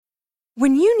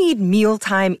When you need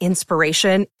mealtime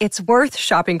inspiration, it's worth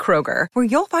shopping Kroger, where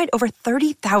you'll find over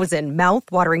 30,000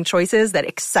 mouth-watering choices that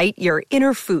excite your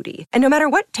inner foodie. And no matter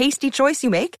what tasty choice you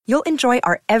make, you'll enjoy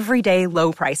our everyday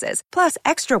low prices, plus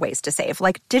extra ways to save,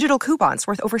 like digital coupons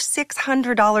worth over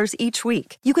 $600 each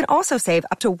week. You can also save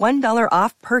up to $1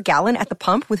 off per gallon at the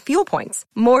pump with fuel points.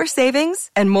 More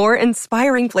savings and more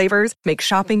inspiring flavors make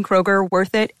shopping Kroger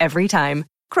worth it every time.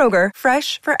 Kroger,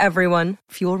 fresh for everyone.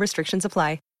 Fuel restrictions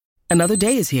apply. Another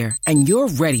day is here, and you're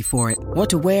ready for it. What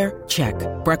to wear? Check.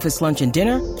 Breakfast, lunch, and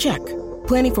dinner? Check.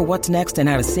 Planning for what's next and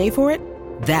how to save for it?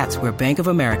 That's where Bank of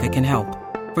America can help.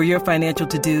 For your financial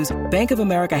to-dos, Bank of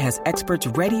America has experts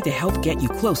ready to help get you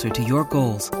closer to your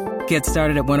goals. Get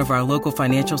started at one of our local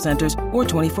financial centers or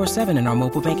 24/7 in our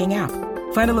mobile banking app.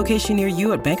 Find a location near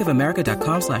you at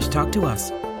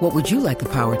bankofamerica.com/talktous. What would you like the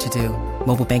power to do?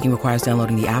 Mobile banking requires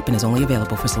downloading the app and is only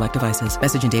available for select devices.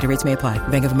 Message and data rates may apply.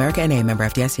 Bank of America N.A., member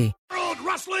FDIC. World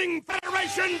Wrestling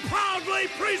Federation proudly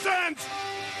presents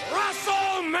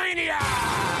WrestleMania!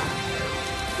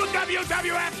 The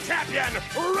WWF champion,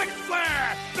 Ric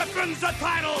Flair, defends the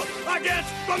title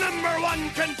against the #1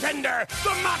 contender,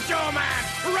 the Macho Man,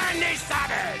 Randy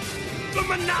Savage. The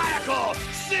maniacal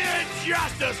Sid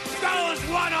Justice goes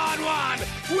one-on-one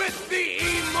with the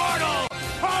immortal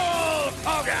Hulk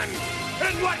Hogan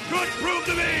in what could prove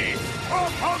to be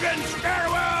Hulk Hogan's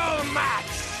farewell match.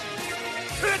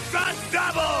 It's a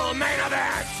double main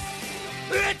event.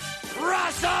 It's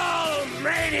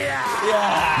WrestleMania.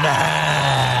 Yeah.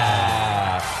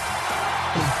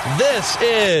 This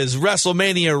is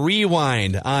WrestleMania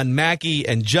Rewind on Mackie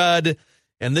and Judd.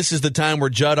 And this is the time where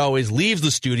Judd always leaves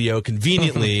the studio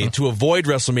conveniently to avoid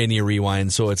WrestleMania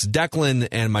Rewind. So it's Declan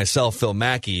and myself, Phil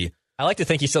Mackey. I like to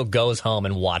think he still goes home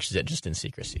and watches it just in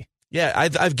secrecy. Yeah,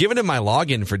 I've given him my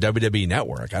login for WWE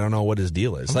Network. I don't know what his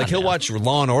deal is. Like he'll watch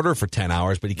Law and Order for 10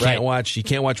 hours, but he can't watch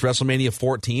WrestleMania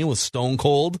 14 with Stone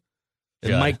Cold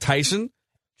and Mike Tyson.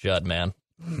 Judd, man.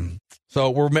 So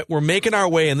we're making our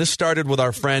way, and this started with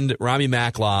our friend Rami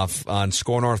Makloff on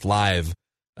Score North Live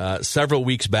several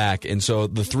weeks back. And so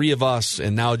the three of us,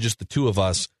 and now just the two of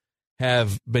us,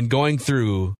 have been going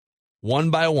through one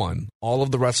by one all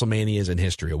of the WrestleManias in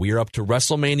history. We are up to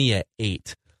WrestleMania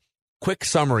 8. Quick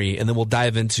summary, and then we'll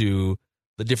dive into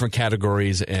the different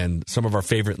categories and some of our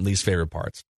favorite and least favorite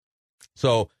parts.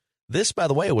 So this, by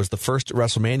the way, was the first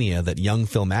WrestleMania that young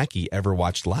Phil Mackey ever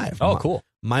watched live. Oh, cool.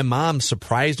 My mom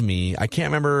surprised me. I can't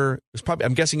remember. It was probably,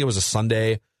 I'm guessing it was a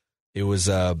Sunday. It was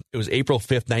April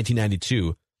 5th,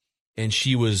 1992. And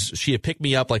she had picked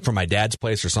me up like from my dad's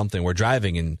place or something. We're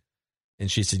driving and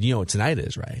she said, you know what tonight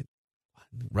is, right?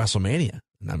 WrestleMania.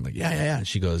 And I'm like, yeah. And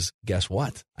she goes, guess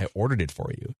what? I ordered it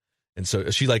for you. And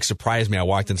so she like surprised me. I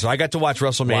walked in. So I got to watch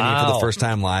WrestleMania for the first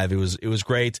time live. It was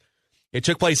great. It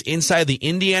took place inside the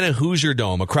Indiana Hoosier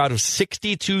Dome. A crowd of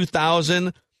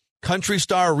 62,000. Country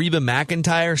star Reba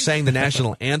McEntire sang the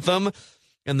national anthem.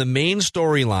 And the main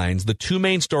storylines, the two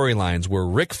main storylines were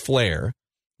Ric Flair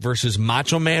versus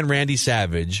Macho Man Randy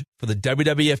Savage for the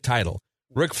WWF title.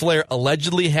 Ric Flair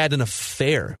allegedly had an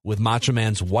affair with Macho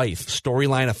Man's wife,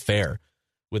 storyline affair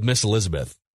with Miss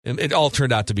Elizabeth. And it all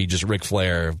turned out to be just Ric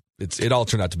Flair. It all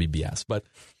turned out to be BS. But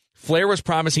Flair was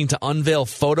promising to unveil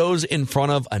photos in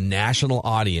front of a national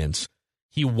audience.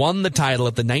 He won the title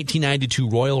at the 1992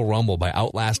 Royal Rumble by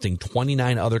outlasting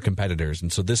 29 other competitors.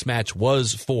 And so this match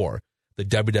was for the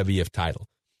WWF title.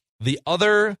 The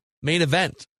other main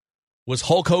event was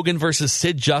Hulk Hogan versus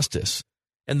Sid Justice.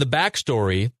 And the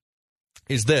backstory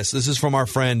is this. This is from our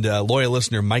friend, loyal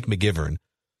listener, Mike McGivern.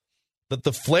 That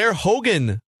the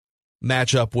Flair-Hogan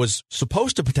matchup was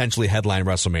supposed to potentially headline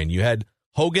WrestleMania. You had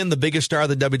Hogan, the biggest star of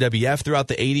the WWF throughout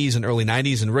the 80s and early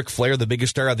 90s, and Ric Flair, the biggest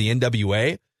star of the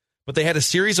NWA. But they had a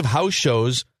series of house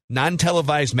shows,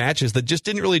 non-televised matches that just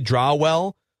didn't really draw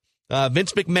well.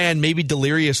 Vince McMahon maybe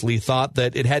deliriously thought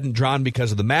that it hadn't drawn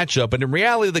because of the matchup, but in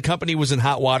reality, the company was in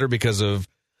hot water because of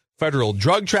federal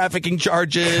drug trafficking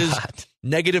charges,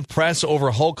 negative press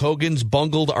over Hulk Hogan's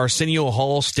bungled Arsenio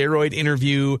Hall steroid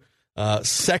interview,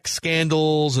 sex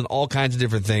scandals, and all kinds of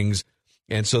different things.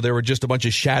 And so there were just a bunch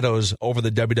of shadows over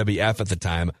the WWF at the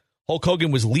time. Hulk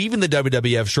Hogan was leaving the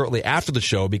WWF shortly after the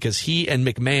show because he and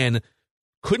McMahon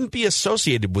couldn't be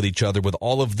associated with each other with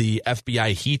all of the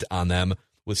FBI heat on them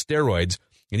with steroids.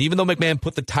 And even though McMahon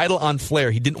put the title on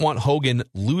Flair, he didn't want Hogan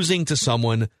losing to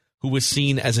someone who was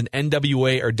seen as an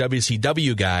NWA or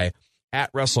WCW guy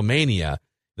at WrestleMania.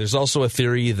 There's also a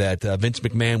theory that Vince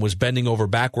McMahon was bending over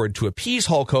backward to appease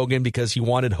Hulk Hogan because he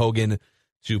wanted Hogan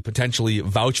to potentially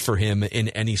vouch for him in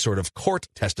any sort of court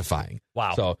testifying.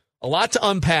 Wow. So a lot to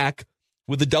unpack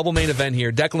with the double main event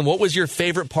here. Declan, what was your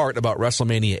favorite part about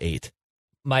WrestleMania 8?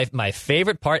 my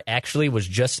favorite part actually was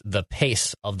just the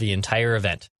pace of the entire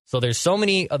event. So there's so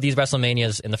many of these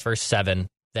WrestleManias in the first 7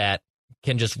 that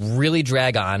can just really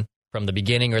drag on from the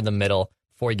beginning or the middle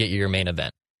before you get your main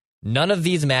event. None of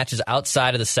these matches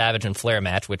outside of the Savage and Flair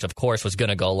match, which of course was going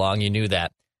to go long, you knew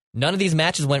that. None of these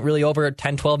matches went really over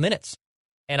 10, 12 minutes.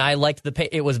 And I liked the pace.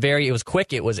 It was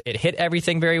quick. It hit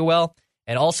everything very well.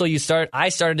 And also I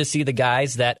started to see the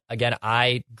guys that, again,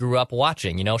 I grew up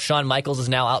watching. You know, Shawn Michaels is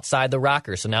now outside the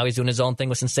rocker, so now he's doing his own thing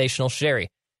with Sensational Sherry.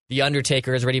 The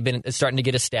Undertaker has already been starting to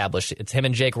get established. It's him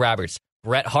and Jake Roberts.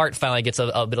 Bret Hart finally gets a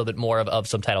little bit more of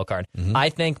some title card. Mm-hmm. I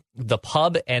think the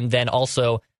pub and then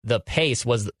also the pace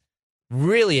was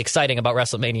really exciting about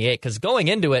WrestleMania 8, because going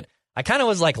into it, I kind of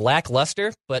was like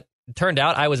lackluster, but it turned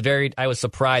out I was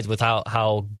surprised with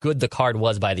how good the card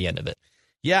was by the end of it.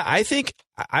 Yeah,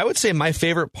 I would say my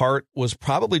favorite part was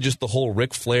probably just the whole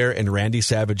Ric Flair and Randy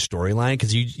Savage storyline,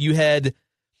 because you had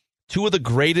two of the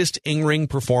greatest in-ring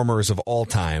performers of all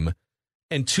time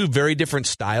and two very different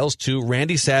styles, too.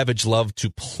 Randy Savage loved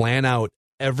to plan out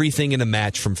everything in a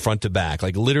match from front to back,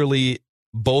 like literally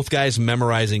both guys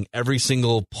memorizing every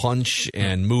single punch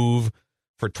and move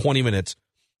for 20 minutes.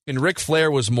 And Ric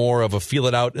Flair was more of a feel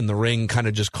it out in the ring, kind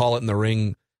of just call it in the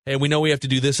ring. Hey, we know we have to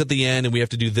do this at the end and we have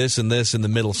to do this and this in the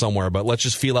middle somewhere, but let's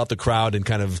just feel out the crowd and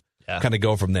kind of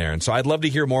go from there. And so I'd love to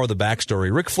hear more of the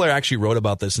backstory. Ric Flair actually wrote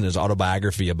about this in his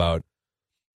autobiography, about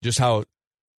just how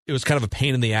it was kind of a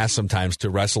pain in the ass sometimes to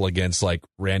wrestle against like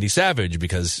Randy Savage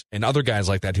and other guys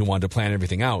like that who wanted to plan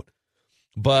everything out.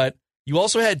 But you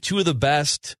also had two of the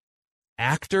best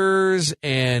actors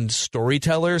and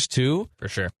storytellers too. For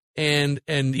sure. And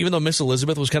even though Miss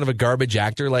Elizabeth was kind of a garbage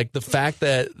actor, like the fact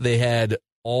that they had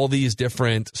all these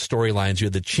different storylines. You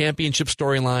had the championship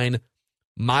storyline,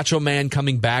 Macho Man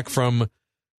coming back from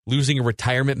losing a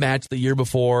retirement match the year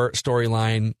before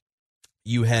storyline.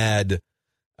 You had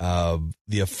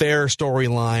the affair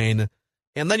storyline.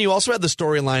 And then you also had the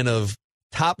storyline of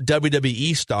top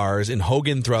WWE stars in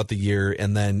Hogan throughout the year,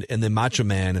 and then Macho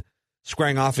Man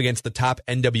squaring off against the top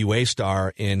NWA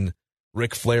star in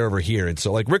Ric Flair over here. And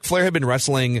so like Ric Flair had been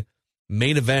wrestling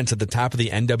main events at the top of the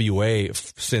NWA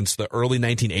since the early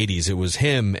 1980s. It was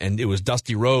him, and it was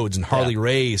Dusty Rhodes and Harley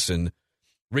Race and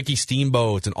Ricky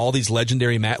Steamboat and all these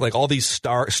legendary like all these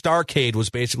Starrcade was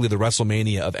basically the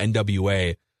WrestleMania of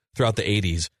NWA throughout the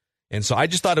 80s. And so I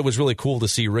just thought it was really cool to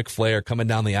see Ric Flair coming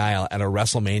down the aisle at a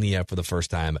WrestleMania for the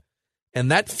first time. And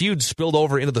that feud spilled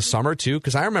over into the summer too,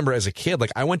 because I remember as a kid,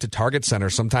 like I went to Target Center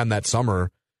sometime that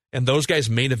summer, and those guys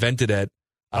main evented at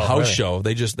a house show.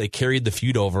 They carried the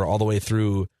feud over all the way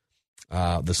through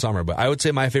the summer. But I would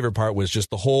say my favorite part was just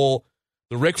the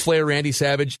Ric Flair, Randy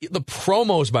Savage, the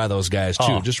promos by those guys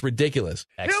too, just ridiculous.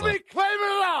 Excellent. He'll be claiming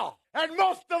it all. And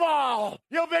most of all,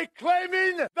 you'll be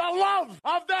claiming the love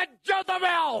of that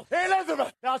Jezebel,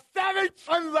 Elizabeth. Now, Savage,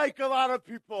 unlike a lot of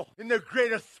people in the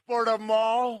greatest sport of them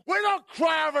all, we don't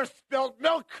cry over spilt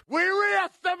milk. We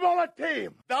reassemble a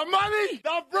team. The money,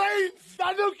 the brains,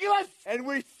 the nucleus, and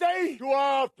we say to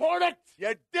our opponent, you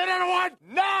did it once,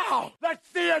 now let's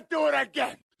see you do it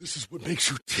again. This is what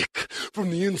makes you tick from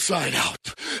the inside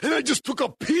out. And I just took a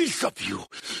piece of you.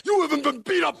 You haven't been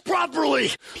beat up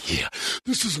properly. Yeah,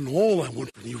 this isn't all I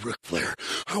want from you, Ric Flair.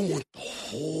 I want the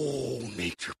whole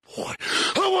Nature Boy.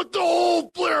 I want the whole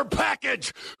Flair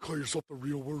package. Call yourself the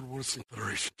real World Wrestling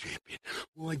Federation champion.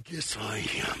 Well, I guess I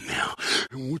am now.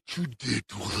 And what you did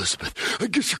to Elizabeth, I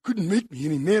guess you couldn't make me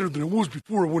any madder than I was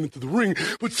before I went into the ring.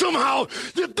 But somehow,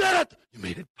 you did it. You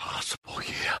made it possible,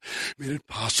 yeah. Made it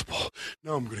possible.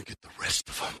 Now I'm going to get the rest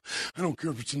of them. I don't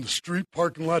care if it's in the street,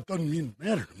 parking lot, doesn't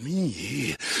matter to me,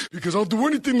 yeah. Because I'll do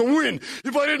anything to win.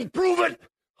 If I didn't prove it,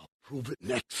 I'll prove it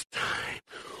next time.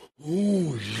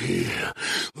 Oh, yeah.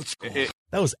 Let's go.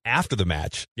 That was after the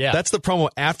match. Yeah. That's the promo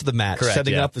after the match, correct,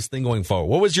 setting up this thing going forward.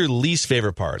 What was your least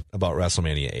favorite part about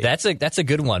WrestleMania 8? That's a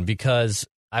good one, because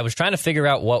I was trying to figure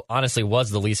out what honestly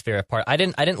was the least favorite part.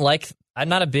 I'm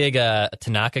not a big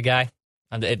Tanaka guy.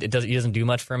 He doesn't do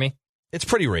much for me. It's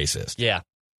pretty racist. Yeah,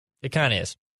 it kind of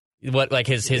is. What, like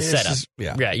his setup?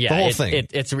 Yeah. The whole thing.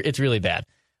 It's really bad.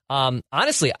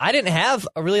 Honestly, I didn't have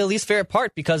a least favorite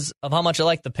part because of how much I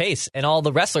liked the pace and all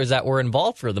the wrestlers that were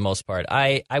involved for the most part.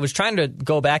 I was trying to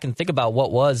go back and think about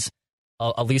what was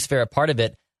a least favorite part of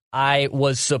it. I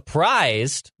was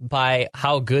surprised by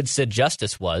how good Sid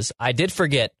Justice was. I did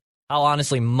forget how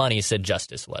honestly money Sid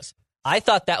Justice was. I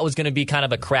thought that was going to be kind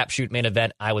of a crapshoot main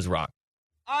event. I was wrong.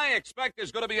 I expect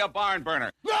there's going to be a barn burner.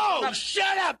 No!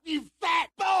 Shut up, you fat,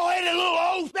 bald-headed little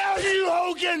oaf! Now you,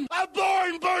 Hogan! A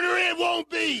barn burner it won't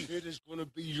be! It is going to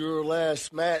be your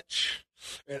last match,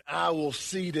 And I will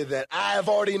see to that. I have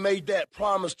already made that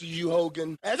promise to you,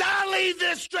 Hogan. As I leave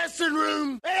this dressing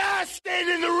room and I stand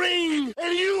in the ring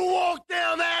and you walk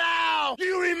down that aisle,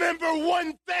 you remember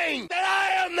one thing, that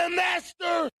I am the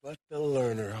master, but the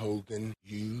learner, Hogan.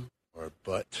 You are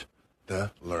but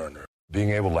the learner.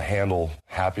 Being able to handle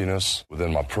happiness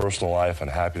within my personal life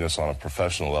and happiness on a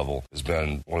professional level has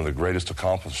been one of the greatest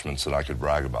accomplishments that I could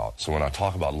brag about. So when I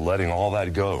talk about letting all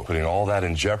that go, putting all that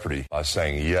in jeopardy by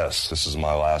saying, yes, this is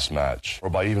my last match, or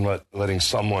by even letting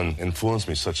someone influence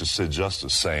me, such as Sid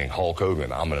Justice, saying, Hulk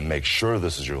Hogan, I'm going to make sure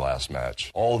this is your last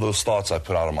match. All of those thoughts I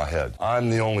put out of my head. I'm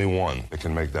the only one that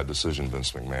can make that decision,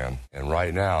 Vince McMahon. And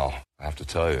right now, I have to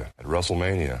tell you, at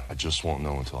WrestleMania, I just won't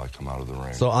know until I come out of the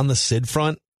ring. So on the Sid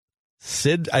front,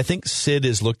 I think Sid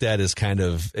is looked at as kind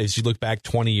of, as you look back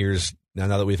 20 years, now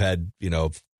that we've had,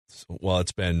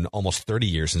 it's been almost 30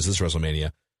 years since this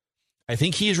WrestleMania. I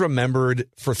think he's remembered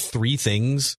for three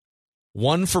things.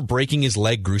 One, for breaking his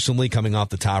leg gruesomely coming off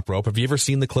the top rope. Have you ever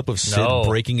seen the clip of Sid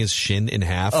breaking his shin in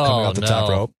half coming off the top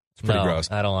rope? It's pretty gross.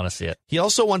 I don't want to see it. He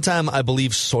also one time, I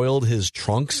believe, soiled his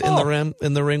trunks in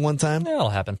the ring one time. That'll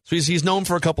happen. So he's known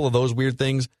for a couple of those weird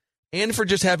things. And for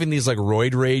just having these like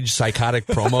roid rage psychotic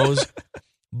promos.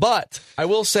 But I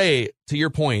will say, to your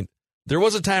point, there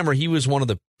was a time where he was one of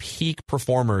the peak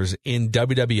performers in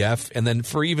WWF and then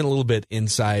for even a little bit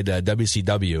inside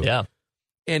WCW. Yeah.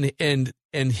 And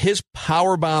his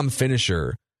powerbomb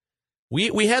finisher.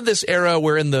 We had this era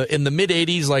where in the mid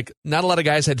 80s, like not a lot of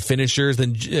guys had finishers.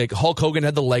 Then like, Hulk Hogan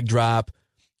had the leg drop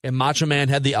and Macho Man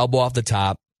had the elbow off the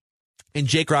top and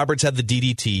Jake Roberts had the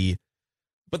DDT.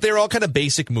 But they're all kind of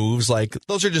basic moves. Like,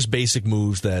 those are just basic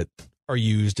moves that are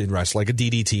used in wrestling, like a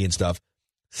DDT and stuff.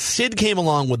 Sid came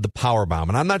along with the powerbomb,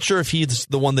 and I'm not sure if he's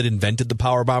the one that invented the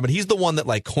powerbomb, but he's the one that,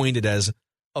 like, coined it as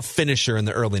a finisher in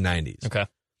the early 90s. Okay.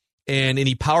 And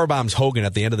he powerbombs Hogan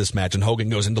at the end of this match, and Hogan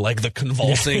goes into, like, the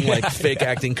convulsing, fake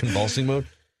acting convulsing mode.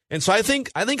 And so I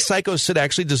think Psycho Sid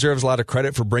actually deserves a lot of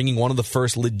credit for bringing one of the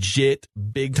first legit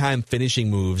big-time finishing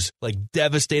moves, like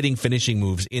devastating finishing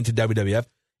moves into WWF.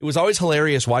 It was always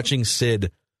hilarious watching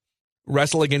Sid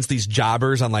wrestle against these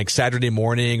jobbers on like Saturday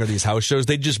morning or these house shows.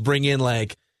 They'd just bring in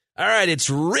like, all right, it's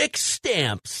Rick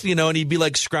Stamps, and he'd be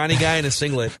like scrawny guy in a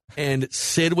singlet. And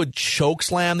Sid would choke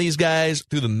slam these guys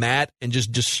through the mat and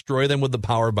just destroy them with the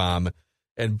power bomb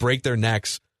and break their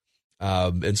necks.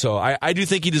 And so I do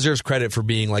think he deserves credit for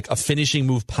being like a finishing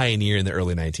move pioneer in the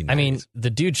early 1990s. I mean, the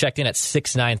dude checked in at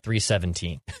 6'9",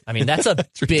 317. I mean, that's a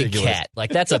big cat. Like,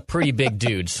 that's a pretty big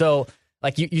dude. So,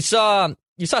 like, you saw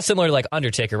similar to like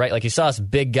Undertaker, right? Like, you saw this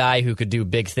big guy who could do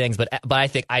big things, but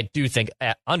I do think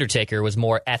Undertaker was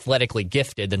more athletically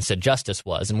gifted than Sid Justice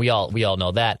was, and we all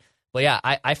know that. But yeah,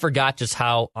 I forgot just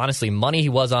how honestly money he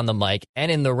was on the mic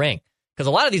and in the ring, because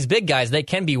a lot of these big guys, they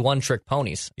can be one-trick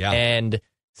ponies, and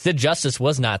Sid Justice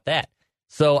was not that.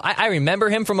 So I remember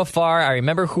him from afar. I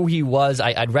remember who he was.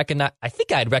 I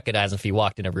think I'd recognize him if he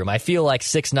walked in a room. I feel like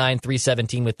 6'9",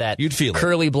 317 with that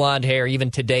curly blonde hair, even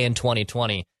today in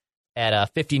 2020.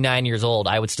 At 59 years old,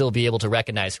 I would still be able to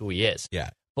recognize who he is. Yeah.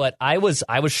 But I was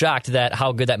shocked that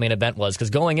how good that main event was, because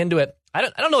going into it, I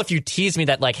don't know if you teased me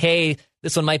that like, hey,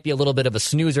 this one might be a little bit of a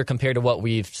snoozer compared to what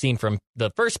we've seen from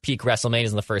the first peak WrestleManias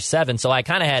in the first 7. So I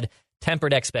kind of had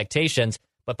tempered expectations,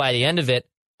 but by the end of it,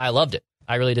 I loved it.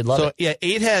 I really did love it. So yeah,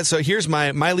 8 has. So here's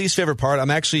my least favorite part.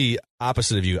 I'm actually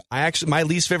opposite of you. My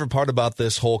least favorite part about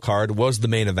this whole card was the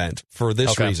main event for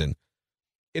this reason.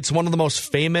 It's one of the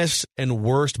most famous and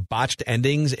worst botched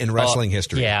endings in wrestling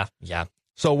history. Yeah.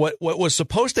 So what was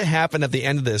supposed to happen at the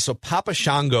end of this? So Papa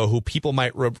Shango, who people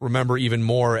might remember even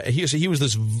more, he was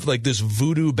this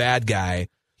voodoo bad guy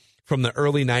from the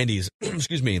early 90s.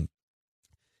 Excuse me.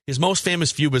 His most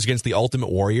famous feud was against the Ultimate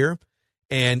Warrior,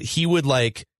 and he would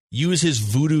like use his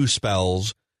voodoo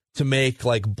spells to make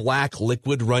like black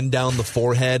liquid run down the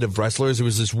forehead of wrestlers. It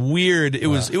was this weird. It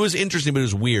was interesting, but it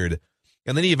was weird.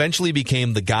 And then he eventually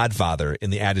became the Godfather in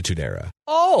the Attitude Era.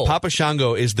 Oh, Papa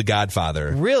Shango is the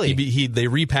Godfather. Really? They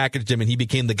repackaged him and he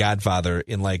became the Godfather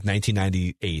in like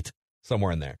 1998,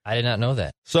 somewhere in there. I did not know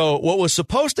that. So what was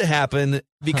supposed to happen,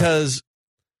 because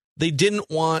they didn't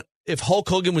want, if Hulk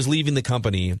Hogan was leaving the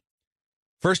company,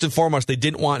 first and foremost, they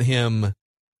didn't want him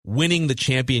winning the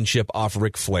championship off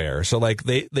Ric Flair. So like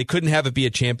they couldn't have it be a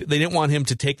champion. They didn't want him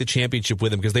to take the championship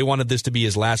with him because they wanted this to be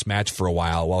his last match for a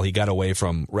while he got away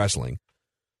from wrestling.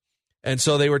 And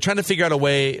so they were trying to figure out a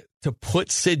way to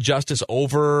put Sid Justice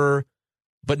over,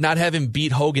 but not have him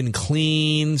beat Hogan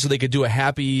clean so they could do a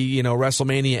happy,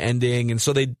 WrestleMania ending. And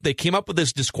so they came up with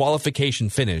this disqualification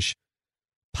finish.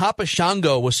 Papa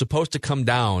Shango was supposed to come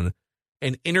down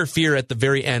and interfere at the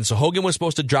very end. So Hogan was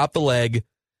supposed to drop the leg,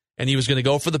 and he was going to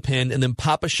go for the pin, and then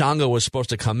Papa Shango was supposed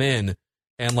to come in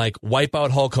and like wipe out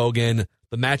Hulk Hogan.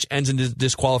 The match ends in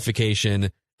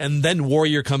disqualification, and then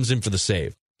Warrior comes in for the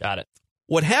save. Got it.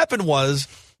 What happened was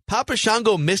Papa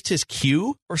Shango missed his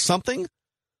cue or something,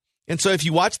 and so if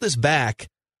you watch this back,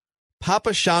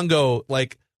 Papa Shango,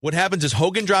 like, what happens is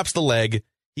Hogan drops the leg,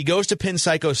 he goes to pin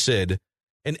Psycho Sid,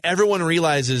 and everyone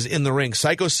realizes in the ring,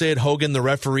 Psycho Sid, Hogan, the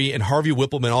referee, and Harvey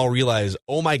Whippleman all realize,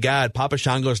 oh my God, Papa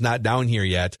Shango's not down here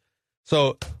yet.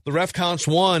 So the ref counts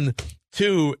 1,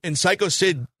 2, and Psycho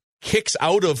Sid kicks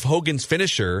out of Hogan's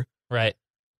finisher. Right.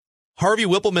 Harvey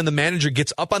Whippleman, the manager,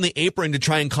 gets up on the apron to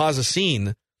try and cause a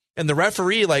scene, and the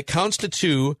referee like counts to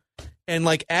 2, and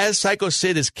like as Psycho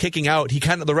Sid is kicking out,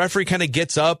 the referee kind of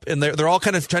gets up, and they're all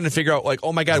kind of trying to figure out like,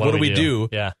 oh my God, what do we do?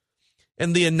 Yeah.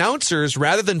 And the announcers,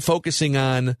 rather than focusing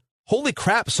on, holy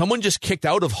crap, someone just kicked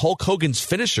out of Hulk Hogan's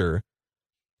finisher,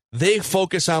 they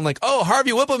focus on like, oh, Harvey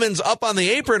Whippleman's up on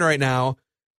the apron right now.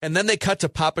 And then they cut to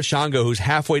Papa Shango, who's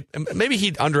halfway. Maybe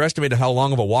he underestimated how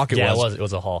long of a walk it was. Yeah, it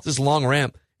was a haul. This long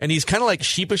ramp. And he's kind of like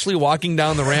sheepishly walking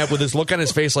down the ramp with this look on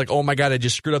his face like, oh my God, I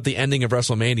just screwed up the ending of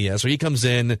WrestleMania. So he comes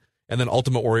in, and then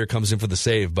Ultimate Warrior comes in for the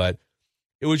save. But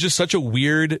it was just such a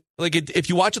weird, like, if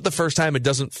you watch it the first time, it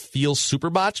doesn't feel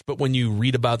super botched. But when you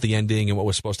read about the ending and what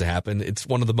was supposed to happen, it's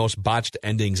one of the most botched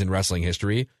endings in wrestling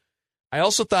history. I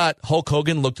also thought Hulk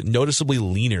Hogan looked noticeably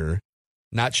leaner,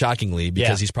 not shockingly,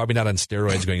 because he's probably not on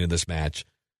steroids going into this match.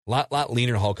 Lot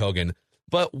leaner Hulk Hogan.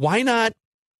 But why not,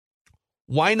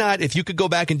 if you could go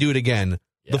back and do it again,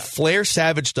 the Flair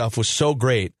Savage stuff was so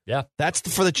great. Yeah. That's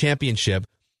for the championship.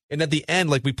 And at the end,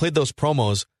 like we played those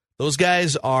promos, those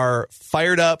guys are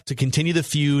fired up to continue the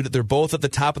feud. They're both at the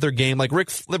top of their game. Like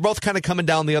they're both kind of coming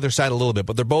down the other side a little bit,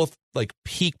 but they're both like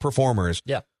peak performers.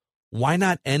 Yeah. Why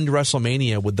not end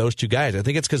WrestleMania with those two guys? I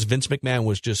think it's because Vince McMahon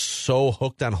was just so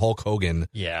hooked on Hulk Hogan.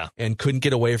 Yeah. And couldn't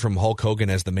get away from Hulk Hogan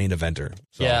as the main eventer.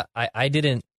 So. Yeah, I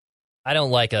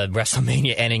don't like a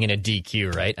WrestleMania ending in a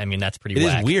DQ, right? I mean, that's pretty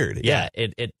whack. It is weird. Yeah.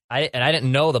 I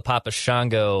didn't know the Papa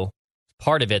Shango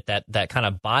part of it that kind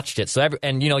of botched it. So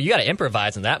you got to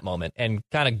improvise in that moment, and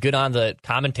kind of good on the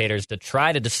commentators to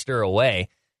try to stir away,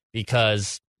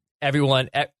 because everyone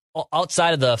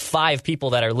outside of the 5 people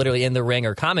that are literally in the ring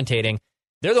or commentating,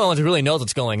 they're the ones who really knows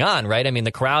what's going on, right? I mean,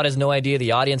 the crowd has no idea,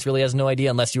 the audience really has no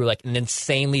idea, unless you were like an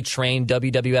insanely trained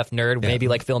WWF nerd, maybe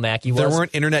like Phil Mackey was. There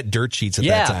weren't internet dirt sheets at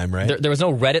that time, right? There was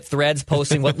no Reddit threads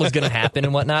posting what was going to happen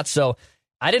and whatnot. So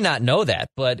I did not know that,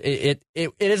 but it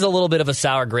is a little bit of a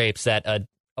sour grapes that a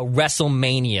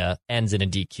WrestleMania ends in a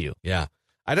DQ. Yeah.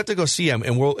 I'd have to go see them,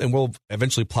 and we'll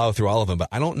eventually plow through all of them, but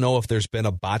I don't know if there's been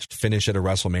a botched finish at a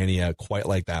WrestleMania quite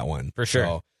like that one. For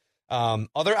sure. So,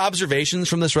 other observations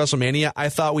from this WrestleMania, I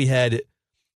thought we had,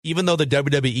 even though the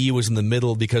WWE was in the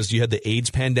middle because you had the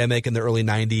AIDS pandemic in the early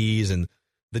 90s, and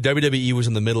the WWE was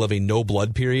in the middle of a no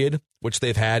blood period, which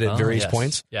they've had at various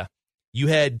points. Yeah. You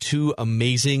had 2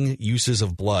 amazing uses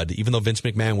of blood, even though Vince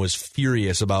McMahon was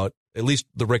furious about at least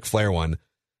the Ric Flair one.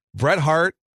 Bret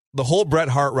Hart, the whole Bret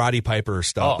Hart, Roddy Piper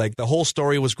stuff, like the whole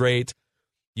story was great.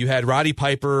 You had Roddy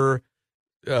Piper,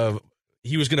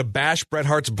 he was going to bash Bret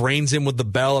Hart's brains in with the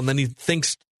bell, and then he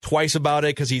thinks twice about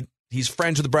it because he's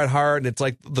friends with Bret Hart, and it's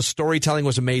like the storytelling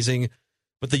was amazing.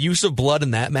 But the use of blood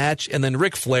in that match, and then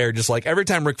Ric Flair, just like every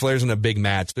time Ric Flair's in a big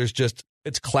match,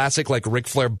 it's classic like Ric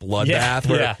Flair bloodbath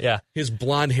where his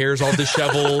blonde hair's all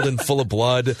disheveled and full of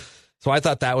blood. So I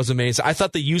thought that was amazing. I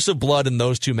thought the use of blood in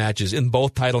those 2 matches, in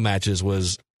both title matches,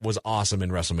 was awesome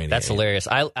in WrestleMania. That's hilarious.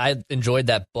 I enjoyed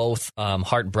that both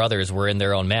Hart brothers were in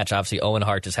their own match. Obviously, Owen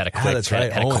Hart just had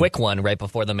a quick one right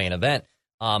before the main event.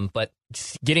 But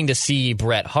getting to see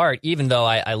Bret Hart, even though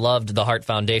I loved the Hart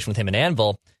Foundation with him and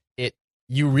Anvil,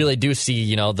 you really do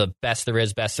see, the best there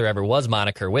is, best there ever was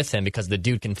moniker with him, because the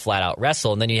dude can flat out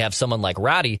wrestle. And then you have someone like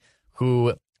Roddy,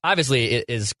 who obviously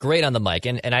is great on the mic.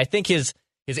 And I think his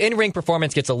in-ring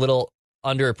performance gets a little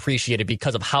underappreciated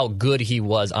because of how good he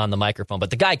was on the microphone.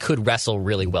 But the guy could wrestle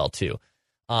really well, too.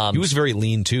 He was very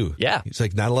lean, too. Yeah. He's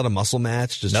like not a lot of muscle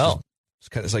match.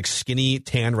 It's like skinny,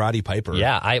 tan Roddy Piper.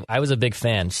 Yeah, I was a big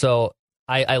fan. So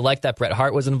I like that Bret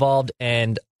Hart was involved.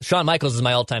 And Shawn Michaels is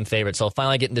my all-time favorite. So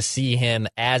finally getting to see him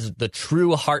as the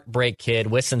true Heartbreak Kid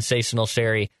with Sensational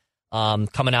Sherry.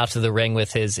 Coming out to the ring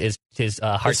with his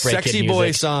Heartbreak Sexy Kid Boy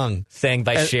music, song sang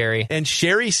by Sherry. And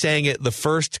Sherry sang it the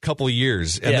first couple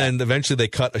years, and then eventually they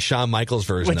cut a Shawn Michaels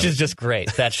version, which is just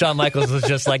great. That Shawn Michaels was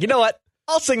just like, you know what?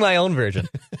 I'll sing my own version,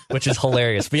 which is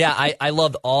hilarious. But yeah, I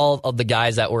loved all of the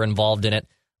guys that were involved in it.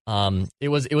 It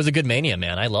was a good Mania,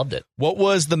 man. I loved it. What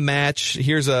was the match?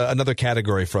 Here's another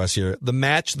category for us here. The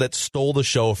match that stole the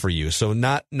show for you. So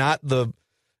not the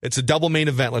It's a double main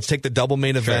event. Let's take the double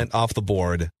main event off the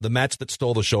board. The match that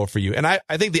stole the show for you. And I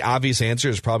think the obvious answer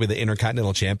is probably the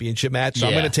Intercontinental Championship match. So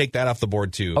I'm going to take that off the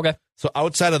board too. Okay. So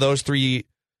outside of those two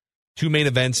main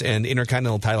events and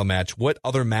Intercontinental title match, what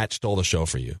other match stole the show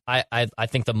for you? I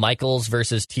think the Michaels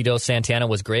versus Tito Santana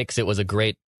was great because it was a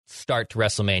great start to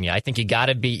WrestleMania. I think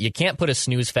you can't put a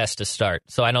snooze fest to start.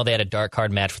 So I know they had a dark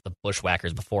card match with the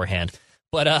Bushwhackers beforehand.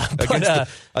 But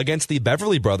against the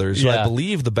Beverly Brothers, I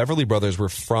believe the Beverly Brothers were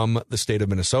from the state of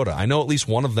Minnesota. I know at least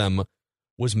one of them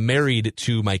was married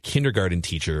to my kindergarten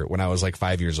teacher when I was like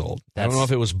 5 years old. I don't know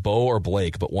if it was Bo or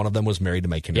Blake, but one of them was married to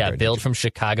my kindergarten billed teacher. From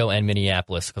Chicago and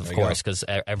Minneapolis, of course, because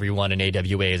everyone in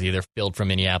AWA is either billed from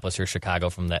Minneapolis or Chicago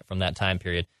from that time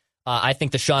period. I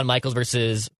think the Shawn Michaels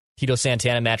versus Tito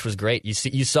Santana match was great.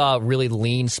 You saw really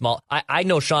lean, small. I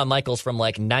know Shawn Michaels from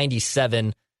like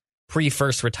 97,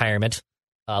 pre-first retirement.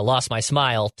 Lost my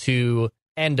smile to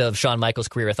end of Shawn Michaels'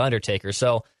 career with Undertaker.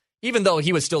 So even though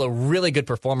he was still a really good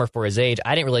performer for his age,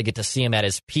 I didn't really get to see him at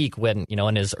his peak when,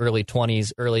 in his early to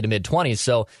mid 20s.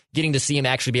 So getting to see him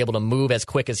actually be able to move as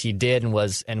quick as he did and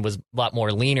was a lot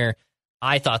more leaner,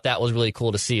 I thought that was really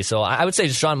cool to see. So I would say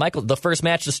Shawn Michaels, the first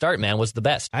match to start, man, was the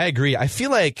best. I agree. I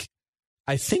think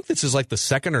this is like the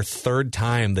second or third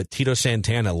time that Tito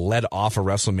Santana led off a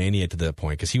WrestleMania to that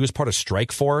point because he was part of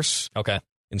Strike Force. Okay.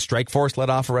 And Strike Force led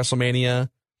off a WrestleMania.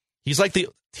 He's like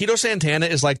Tito Santana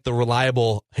is like the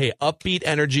reliable, hey, upbeat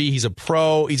energy. He's a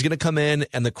pro. He's going to come in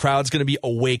and the crowd's going to be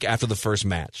awake after the first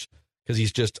match because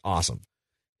he's just awesome.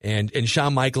 And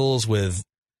Shawn Michaels with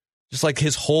just like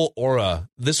his whole aura.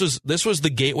 This was the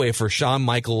gateway for Shawn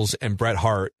Michaels and Bret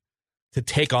Hart to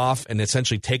take off and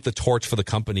essentially take the torch for the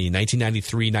company.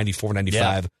 1993, 94,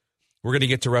 95. Yeah. We're going to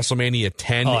get to WrestleMania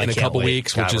 10 in a couple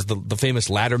weeks, which is the famous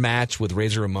ladder match with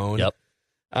Razor Ramon. Yep.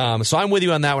 So I'm with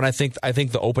you on that one. I think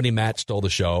the opening match stole the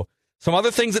show. Some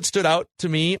other things that stood out to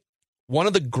me, one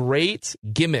of the great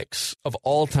gimmicks of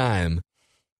all time,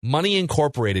 Money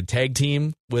Incorporated tag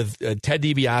team with Ted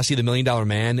DiBiase, the $1 Million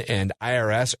Man, and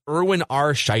IRS. Erwin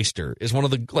R. Shyster is one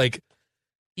of the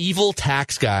evil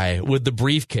tax guy with the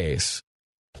briefcase.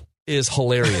 Is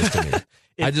hilarious to me.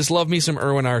 I just love me some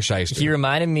Erwin R. Shyster. He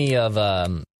reminded me of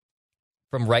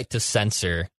from Right to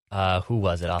Censor. Who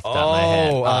was it off the top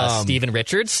of my head? Steven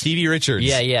Richards. Stevie Richards.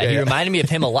 Yeah. He reminded me of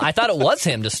him a lot. I thought it was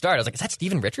him to start. I was like, is that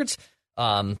Steven Richards?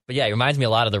 But yeah, he reminds me a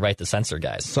lot of the Right to Censor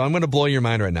guys. So I'm going to blow your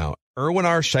mind right now. Erwin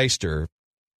R. Shyster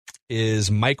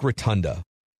is Mike Rotunda.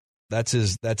 That's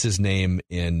his name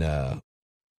in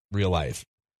real life.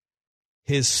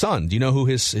 His son, do you know who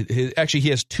his actually he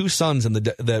has two sons in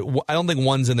the I don't think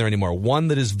one's in there anymore. One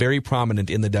that is very prominent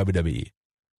in the WWE.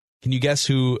 Can you guess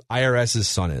who IRS's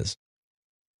son is?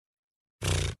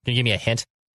 Can you give me a hint?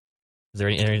 Is there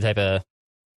any type of?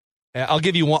 I'll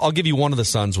give you one. I'll give you one of the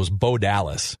sons was Bo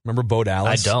Dallas. Remember Bo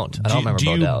Dallas? I don't remember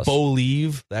Bo Dallas. Do you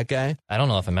believe that guy? I don't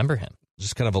know if I remember him.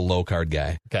 Just kind of a low card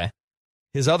guy. Okay.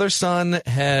 His other son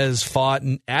has fought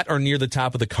at or near the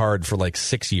top of the card for like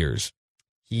 6 years.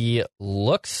 He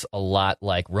looks a lot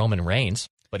like Roman Reigns,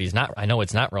 but he's not. I know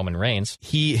it's not Roman Reigns.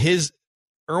 His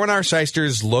Erwin R.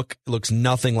 Shyster's looks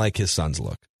nothing like his son's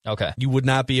look. Okay. You would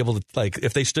not be able to,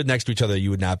 if they stood next to each other,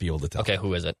 you would not be able to tell. Okay,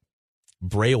 who is it?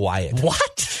 Bray Wyatt.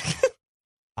 What?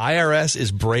 IRS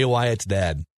is Bray Wyatt's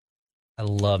dad. I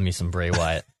love me some Bray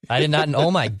Wyatt. I did not.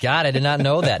 Oh my God, I did not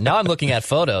know that. Now I'm looking at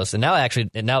photos, and now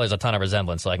there's a ton of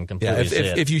resemblance, so I can completely see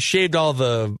it. If you shaved all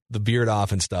the beard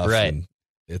off and stuff, right? And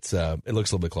it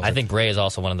looks a little bit closer. I think Bray is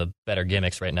also one of the better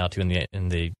gimmicks right now too in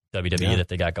the WWE that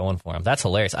they got going for him. That's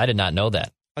hilarious. I did not know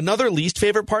that. Another least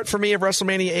favorite part for me of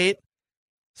WrestleMania 8.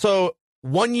 So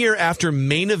 1 year after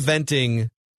main eventing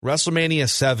WrestleMania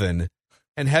 7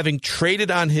 and having traded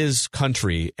on his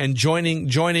country and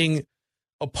joining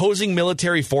opposing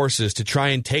military forces to try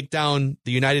and take down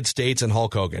the United States and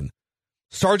Hulk Hogan,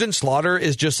 Sergeant Slaughter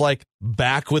is just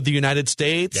back with the United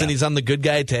States and he's on the good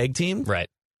guy tag team. Right.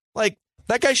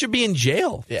 That guy should be in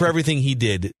jail for everything he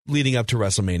did leading up to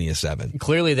WrestleMania 7.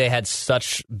 Clearly, they had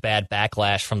such bad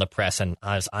backlash from the press, and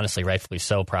honestly, rightfully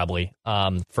so, probably,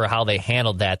 for how they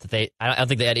handled that. I don't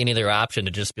think they had any other option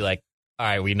to just be like, all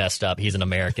right, we messed up. He's an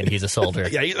American. He's a soldier.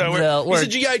 He's a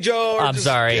G.I. Joe. I'm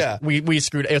sorry. Yeah. We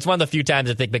screwed. It's one of the few times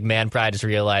I think McMahon probably just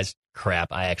realized,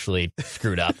 crap, I actually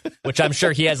screwed up, which I'm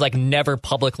sure he has never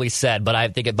publicly said, but I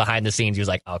think behind the scenes he was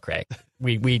like, oh, Craig,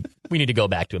 we need to go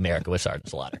back to America with Sergeant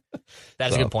Slaughter.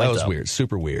 That's a good point, That was weird.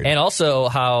 Super weird. And also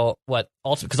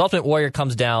because Ultimate Warrior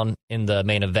comes down in the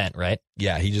main event, right?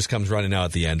 Yeah, he just comes running out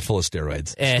at the end full of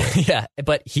steroids. And,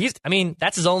 but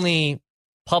that's his only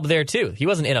pub there too. He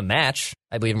wasn't in a match,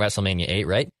 I believe, in WrestleMania 8,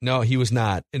 right? No, he was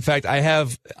not. In fact, I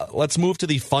have, let's move to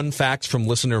the fun facts from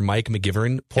listener Mike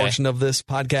McGivern portion of this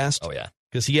podcast. Oh, yeah.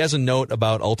 Because he has a note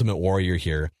about Ultimate Warrior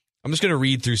here. I'm just going to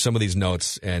read through some of these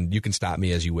notes, and you can stop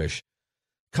me as you wish.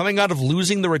 Coming out of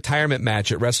losing the retirement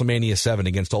match at WrestleMania 7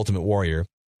 against Ultimate Warrior,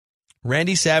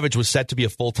 Randy Savage was set to be a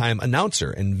full-time announcer,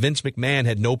 and Vince McMahon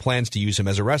had no plans to use him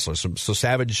as a wrestler, so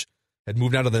Savage had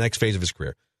moved on to the next phase of his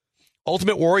career.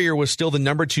 Ultimate Warrior was still the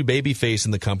number 2 babyface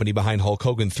in the company behind Hulk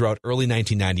Hogan throughout early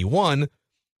 1991,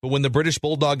 but when the British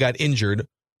Bulldog got injured,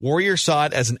 Warrior saw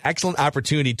it as an excellent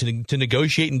opportunity to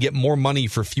negotiate and get more money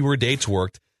for fewer dates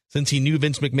worked, since he knew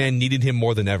Vince McMahon needed him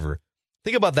more than ever.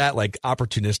 Think about that, like,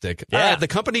 opportunistic. Yeah. All right, the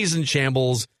company's in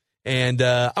shambles, and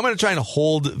I'm going to try and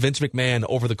hold Vince McMahon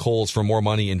over the coals for more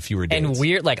money and fewer dates. And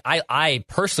weird, like, I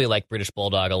personally like British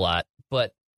Bulldog a lot,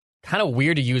 but kind of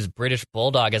weird to use British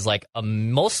Bulldog as, like,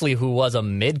 mostly who was a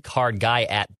mid-card guy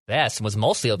at best, and was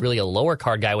mostly really a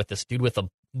lower-card guy with this dude with a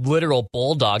literal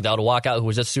bulldog that would walk out who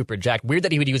was just super jacked. Weird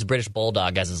that he would use British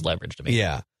Bulldog as his leverage to me.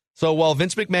 Yeah. So while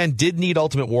Vince McMahon did need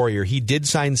Ultimate Warrior, he did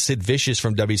sign Sid Vicious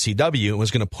from WCW and was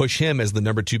going to push him as the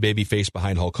number 2 babyface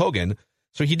behind Hulk Hogan.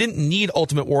 So he didn't need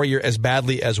Ultimate Warrior as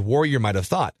badly as Warrior might have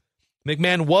thought.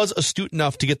 McMahon was astute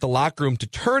enough to get the locker room to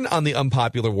turn on the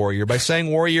unpopular Warrior by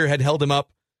saying Warrior had held him up,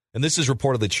 and this is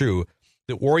reportedly true,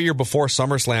 that Warrior before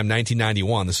SummerSlam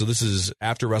 1991, so this is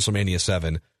after WrestleMania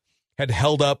 7, had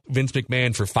held up Vince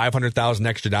McMahon for $500,000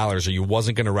 extra or he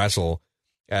wasn't going to wrestle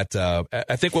at,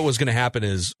 I think what was going to happen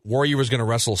is Warrior was going to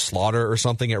wrestle Slaughter or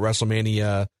something at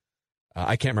WrestleMania.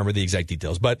 I can't remember the exact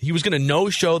details, but he was going to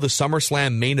no-show the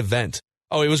SummerSlam main event.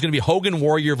 Oh, it was going to be Hogan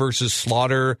Warrior versus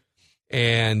Slaughter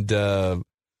and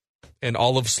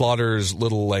all of Slaughter's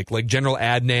little, like General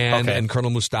Adnan and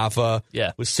Colonel Mustafa.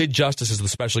 Yeah. With Sid Justice as the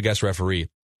special guest referee.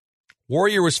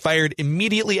 Warrior was fired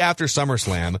immediately after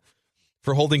SummerSlam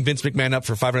for holding Vince McMahon up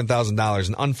for $500,000,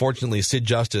 and unfortunately, Sid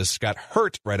Justice got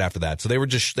hurt right after that. So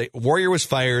Warrior was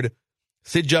fired,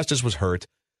 Sid Justice was hurt,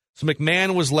 so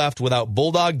McMahon was left without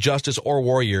Bulldog, Justice, or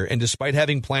Warrior, and despite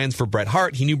having plans for Bret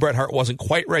Hart, he knew Bret Hart wasn't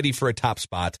quite ready for a top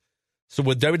spot. So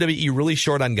with WWE really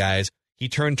short on guys, he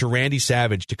turned to Randy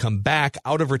Savage to come back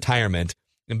out of retirement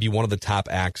and be one of the top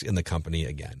acts in the company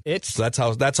again. So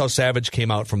that's how Savage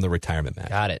came out from the retirement match.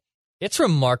 Got it. It's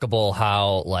remarkable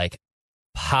how, like,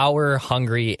 power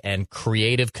hungry and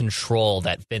creative control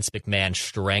that Vince McMahon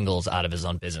strangles out of his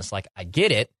own business. Like, I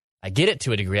get it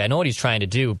to a degree. I know what he's trying to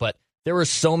do, but there were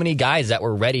so many guys that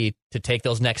were ready to take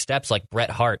those next steps, like Bret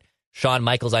Hart, Shawn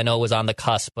Michaels. I know was on the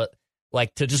cusp, but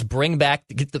like to just bring back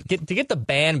to get the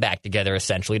band back together,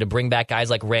 essentially to bring back guys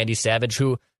like Randy Savage,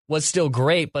 who was still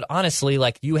great, but honestly,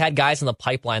 like you had guys in the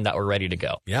pipeline that were ready to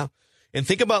go. Yeah, and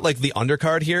think about like the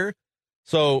undercard here.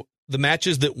 So the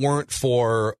matches that weren't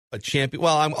for a champion,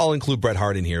 well, I'll include Bret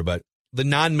Hart in here, but the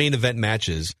non-main event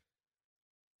matches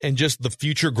and just the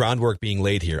future groundwork being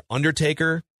laid here.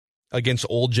 Undertaker against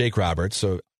old Jake Roberts,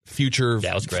 so future,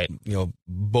 that was great. You know,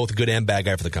 both good and bad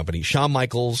guy for the company. Shawn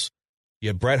Michaels, you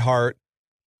had Bret Hart.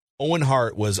 Owen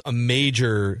Hart was a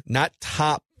major, not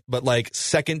top, but like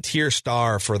second tier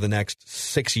star for the next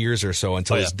 6 years or so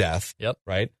until his death. Yep.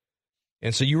 Right.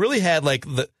 And so you really had like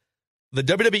the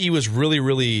WWE was really,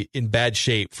 really in bad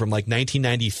shape from like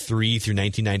 1993 through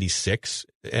 1996.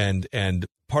 And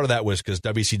part of that was because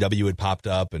WCW had popped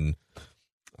up and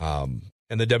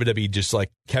the WWE just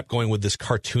like kept going with this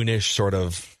cartoonish sort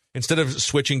of, instead of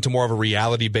switching to more of a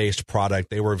reality based product,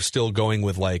 they were still going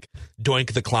with like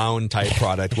Doink the Clown type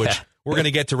product, which we're going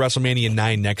to get to WrestleMania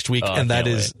 9 next week. And that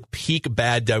is peak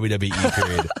bad WWE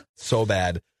period. So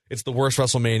bad. It's the worst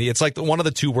WrestleMania. It's like one of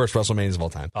the 2 worst WrestleManias of all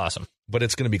time. Awesome. But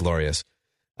it's going to be glorious.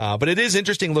 But it is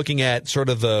interesting looking at sort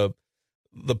of the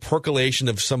percolation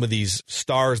of some of these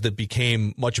stars that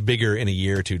became much bigger in a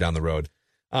year or 2 down the road.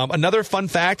 Another fun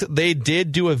fact, they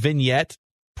did do a vignette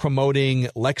promoting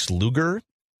Lex Luger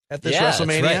at this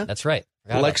WrestleMania. That's right.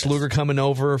 Lex Luger coming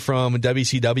over from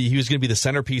WCW. He was going to be the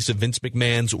centerpiece of Vince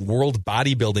McMahon's World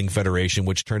Bodybuilding Federation,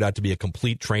 which turned out to be a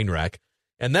complete train wreck.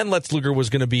 And then Lex Luger was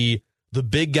going to be the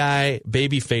big guy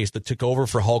babyface that took over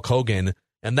for Hulk Hogan,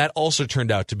 and that also turned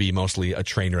out to be mostly a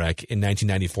train wreck in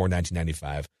 1994,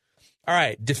 1995. All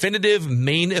right, definitive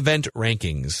main event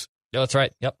rankings. Yeah, that's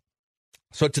right. Yep.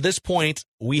 So to this point,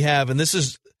 we have, and this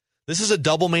is a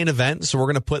double main event, so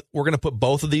we're gonna put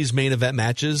both of these main event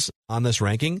matches on this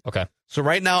ranking. Okay. So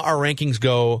right now our rankings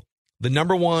go: the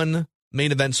number 1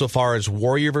 main event so far is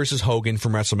Warrior versus Hogan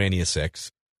from WrestleMania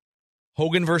 6,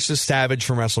 Hogan versus Savage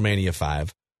from WrestleMania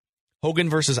 5, Hogan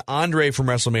versus Andre from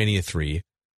WrestleMania 3,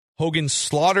 Hogan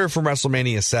Slaughter from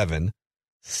WrestleMania 7,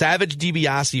 Savage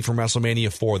DiBiase from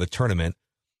WrestleMania 4, the tournament,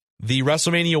 The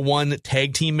WrestleMania 1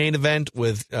 tag team main event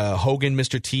with Hogan,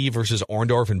 Mr. T versus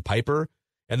Orndorff and Piper.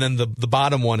 And then the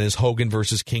bottom one is Hogan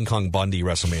versus King Kong Bundy,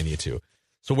 WrestleMania 2.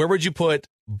 So where would you put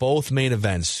both main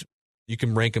events? You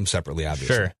can rank them separately,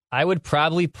 obviously. Sure. I would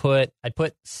probably put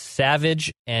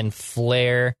Savage and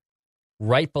Flair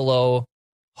right below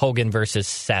Hogan versus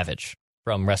Savage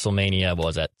from WrestleMania. What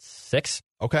was that, 6?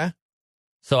 Okay.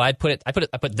 So I put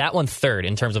that one third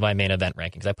in terms of my main event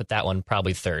rankings. I put that one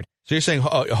probably third. So you're saying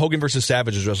Hogan versus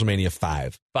Savage is WrestleMania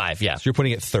 5? 5, yeah. So you're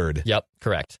putting it third? Yep,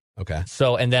 correct. Okay.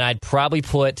 So, and then I'd probably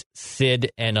put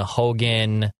Sid and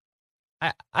Hogan.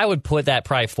 I would put that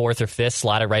probably 4th or 5th,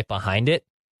 slotted right behind it.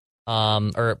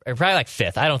 Or probably like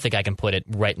 5th. I don't think I can put it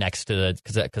right next to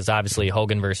because obviously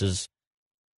Hogan versus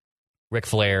Ric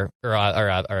Flair,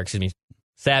 or excuse me,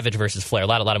 Savage versus Flair. A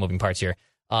lot of moving parts here.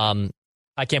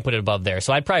 I can't put it above there.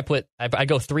 So I'd probably I'd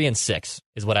go 3 and 6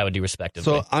 is what I would do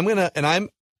respectively. So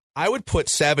I would put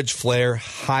Savage Flair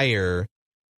higher,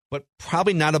 but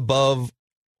probably not above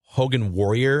Hogan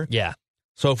Warrior. Yeah.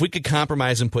 So if we could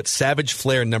compromise and put Savage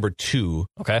Flair number 2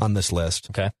 on this list.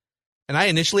 Okay. And I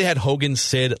initially had Hogan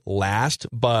Sid last,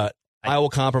 but I will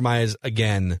compromise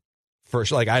again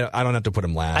first. Like I don't have to put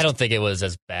him last. I don't think it was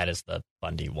as bad as the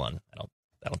Bundy one. I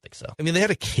don't think so. I mean, they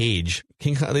had a cage.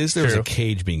 At least there was a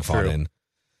cage being fought in.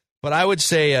 But I would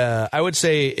say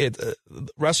it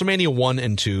WrestleMania 1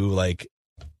 and 2, like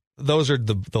those are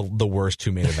the worst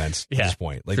 2 main events at this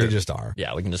point. Like they just are.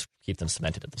 Yeah, we can just keep them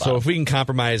cemented at the bottom. So if we can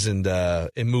compromise and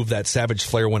move that Savage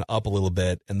Flair one up a little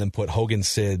bit, and then put Hogan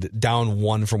Sid down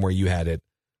 1 from where you had it,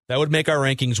 that would make our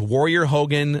rankings: Warrior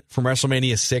Hogan from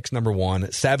WrestleMania 6, number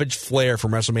 1; Savage Flair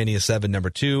from WrestleMania 7, number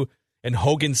 2; and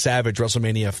Hogan Savage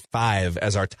WrestleMania 5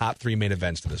 as our top 3 main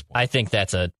events to this point. I think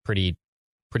that's a pretty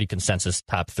consensus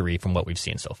top 3 from what we've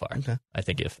seen so far. Okay. I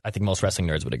think most wrestling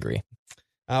nerds would agree.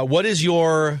 What is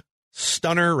your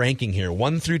stunner ranking here?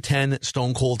 1 through 10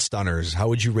 Stone Cold Stunners. How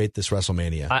would you rate this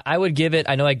WrestleMania? I would give it.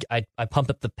 I know I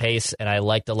pumped up the pace, and I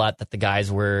liked a lot that the guys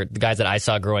that I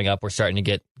saw growing up were starting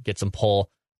to get some pull.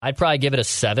 I'd probably give it a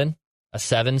 7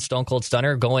 Stone Cold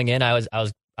Stunner. Going in, I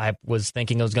was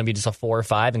thinking it was going to be just a 4 or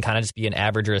 5 and kind of just be an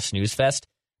average or a snooze fest.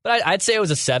 But I'd say it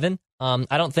was a 7.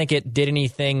 I don't think it did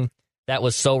anything that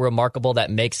was so remarkable that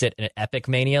makes it an epic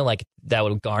mania, like that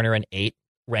would garner an 8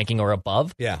 ranking or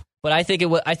above. Yeah. But I think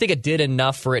it did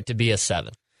enough for it to be a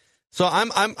 7. So I'm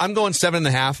going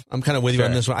 7.5. I'm kind of with you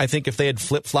on this one. I think if they had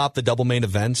flip-flopped the double main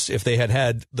events, if they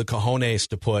had the cojones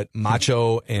to put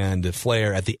Macho and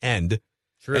Flair at the end,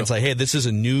 and it's like, hey, this is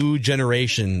a new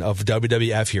generation of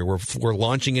WWF here. We're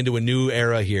launching into a new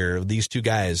era here. These 2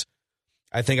 guys,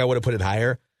 I think I would have put it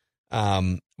higher.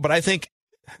 But I think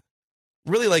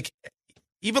really like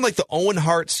even like the Owen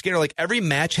Hart Skinner, like every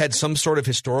match had some sort of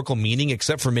historical meaning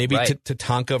except for maybe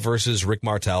Tatanka versus Rick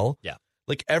Martel. Yeah.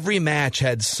 Like every match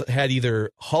had either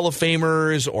Hall of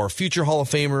Famers or future Hall of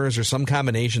Famers or some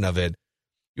combination of it.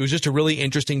 It was just a really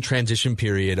interesting transition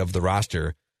period of the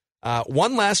roster.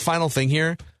 One last final thing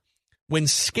here. When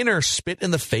Skinner spit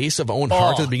in the face of Owen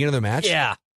Hart at the beginning of the match.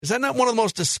 Yeah. Is that not one of the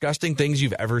most disgusting things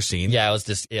you've ever seen? Yeah, it was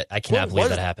just, I cannot believe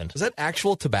that happened. Was that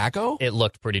actual tobacco? It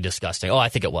looked pretty disgusting. Oh, I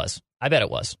think it was. I bet it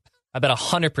was. I bet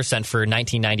 100% for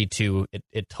 1992,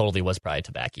 it totally was probably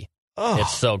tobacco. Oh.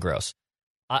 It's so gross.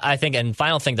 I think, and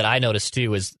final thing that I noticed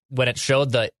too is when it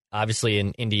showed obviously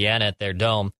in Indiana at their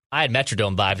dome, I had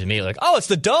Metrodome vibes immediately. Like, oh, it's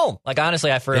the dome. Like,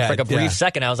 honestly, for like a brief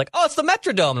second, I was like, oh, it's the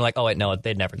Metrodome. And like, oh, wait, no,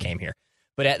 they never came here.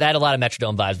 But that had a lot of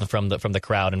Metrodome vibes from the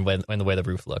crowd and when the way the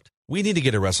roof looked. We need to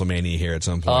get a WrestleMania here at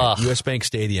some point. US Bank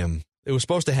Stadium. It was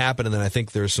supposed to happen, and then I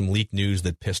think there's some leaked news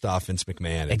that pissed off Vince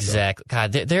McMahon. Exactly.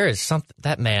 God, there is something.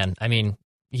 That man, I mean,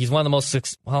 he's one of the most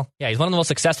he's one of the most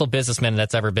successful businessmen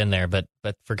that's ever been there. But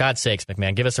for God's sakes,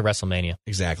 McMahon, give us a WrestleMania.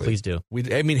 Exactly. Please do.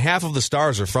 Half of the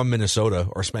stars are from Minnesota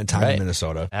or spent time in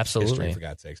Minnesota. Absolutely. History, for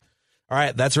God's sakes. All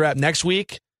right, that's a wrap. Next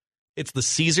week, it's the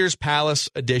Caesars Palace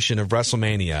edition of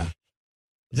WrestleMania.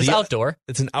 Is this outdoor?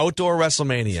 It's an outdoor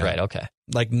WrestleMania. That's right, okay.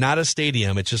 Like not a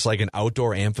stadium. It's just like an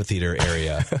outdoor amphitheater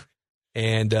area.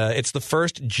 And it's the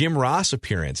first Jim Ross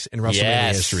appearance in WrestleMania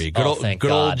history.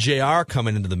 Good old JR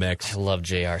coming into the mix. I love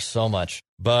JR so much.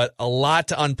 But a lot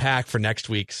to unpack for next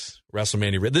week's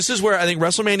WrestleMania. This is where I think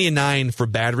WrestleMania 9, for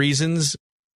bad reasons,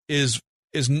 is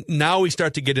now we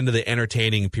start to get into the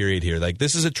entertaining period here. Like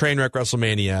this is a train wreck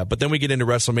WrestleMania, but then we get into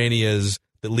WrestleManias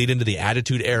that lead into the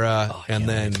Attitude Era, and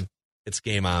then it's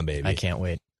game on, baby. I can't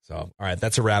wait. So, all right,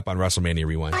 that's a wrap on WrestleMania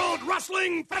Rewind. World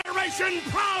Wrestling Federation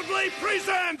proudly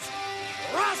presents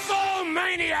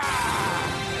WrestleMania!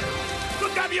 The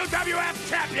WWF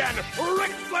champion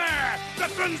Ric Flair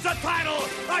defends the title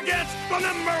against the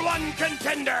 #1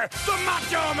 contender, the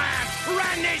Macho Man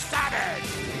Randy Savage.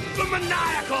 The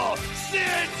maniacal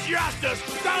Sid Justice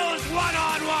goes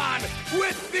one-on-one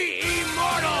with the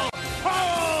immortal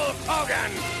Hulk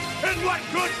Hogan in what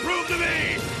could prove to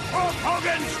be Hulk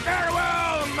Hogan's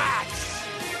farewell match.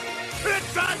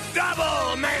 It's a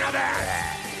double main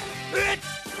event. It's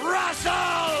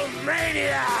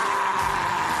WrestleMania.